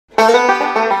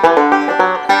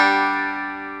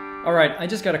All right, I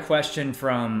just got a question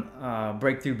from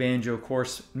Breakthrough Banjo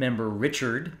course member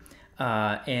Richard,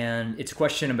 and it's a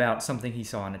question about something he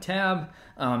saw on a tab,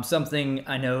 something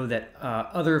I know that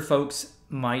other folks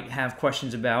might have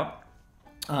questions about.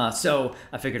 So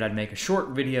I figured I'd make a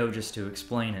short video just to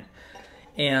explain it.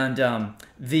 And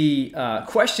the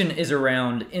question is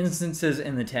around instances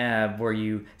in the tab where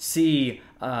you see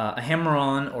a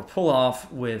hammer-on or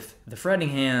pull-off with the fretting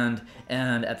hand,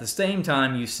 and at the same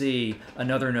time you see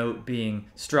another note being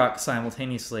struck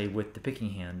simultaneously with the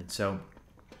picking hand. And so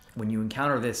when you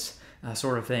encounter this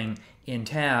sort of thing in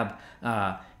tab,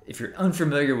 if you're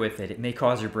unfamiliar with it, it may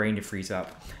cause your brain to freeze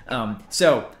up.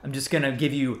 So I'm just going to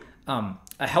give you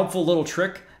a helpful little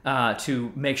trick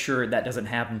to make sure that doesn't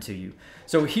happen to you.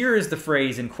 So here is the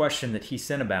phrase in question that he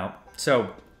sent about.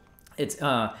 So it's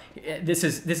this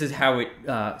is how it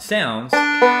sounds.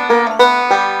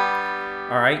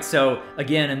 All right. So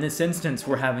again, in this instance,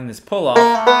 we're having this pull off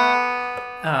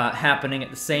happening at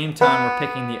the same time we're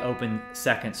picking the open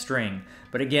second string.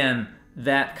 But again,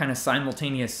 that kind of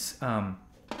simultaneous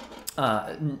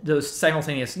those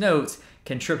simultaneous notes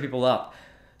can trip people up.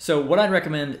 So what I'd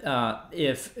recommend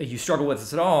if you struggle with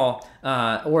this at all,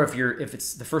 or if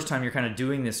it's the first time you're kind of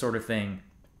doing this sort of thing,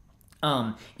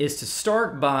 is to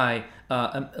start by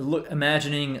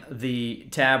imagining the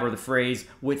tab or the phrase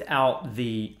without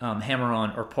the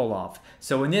hammer-on or pull-off.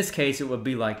 So in this case, it would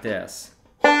be like this.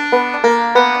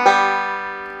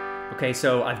 Okay,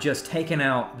 so I've just taken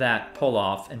out that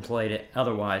pull-off and played it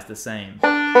otherwise the same. All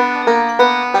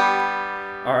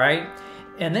right?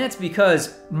 And that's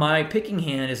because my picking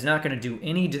hand is not going to do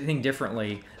anything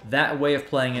differently that way of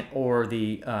playing it or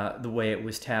the way it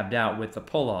was tabbed out with the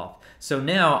pull-off. So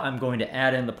now I'm going to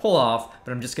add in the pull-off,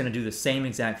 but I'm just going to do the same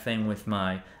exact thing with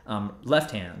my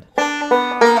left hand.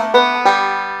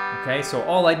 Okay, so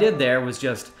all I did there was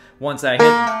just, once I hit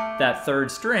that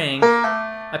third string,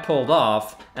 I pulled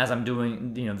off as I'm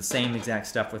doing the same exact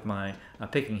stuff with my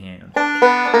picking hand.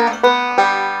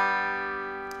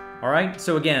 All right,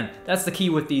 so again, that's the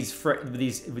key with these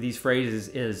phrases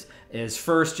is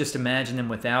first just imagine them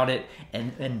without it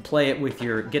and play it with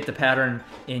get the pattern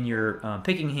in your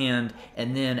picking hand,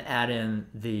 and then add in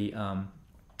the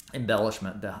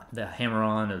embellishment, the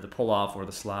hammer-on or the pull-off or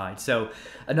the slide. So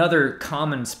another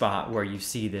common spot where you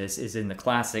see this is in the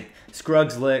classic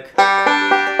Scruggs lick. Okay,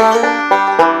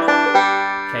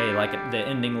 like the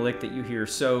ending lick that you hear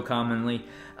so commonly.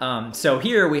 So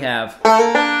here we have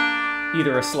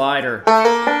either a slide or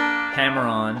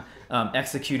hammer-on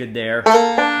executed there,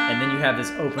 and then you have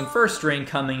this open first string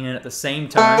coming in at the same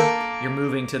time. You're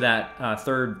moving to that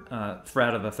third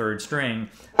fret of the third string,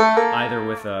 either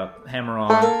with a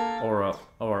hammer-on or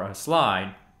a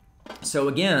slide. So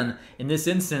again, in this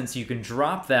instance, you can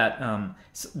drop that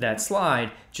that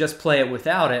slide, just play it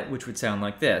without it, which would sound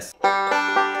like this.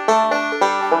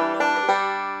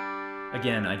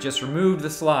 Again, I just removed the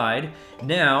slide.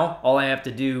 Now, all I have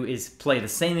to do is play the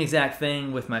same exact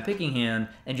thing with my picking hand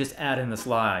and just add in the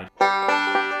slide.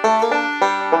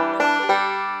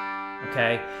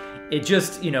 Okay? It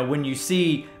just, when you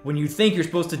think you're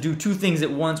supposed to do two things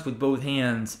at once with both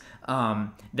hands,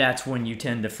 that's when you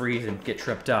tend to freeze and get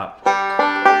tripped up.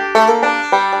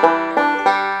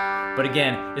 But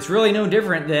again, it's really no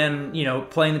different than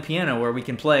playing the piano, where we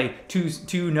can play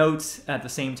two notes at the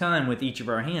same time with each of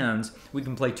our hands. We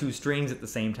can play two strings at the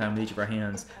same time with each of our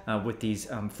hands with these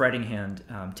fretting hand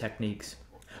techniques.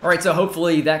 All right, so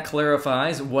hopefully that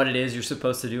clarifies what it is you're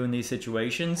supposed to do in these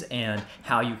situations and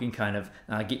how you can kind of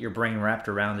get your brain wrapped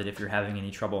around it if you're having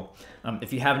any trouble.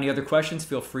 If you have any other questions,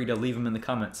 feel free to leave them in the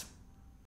comments.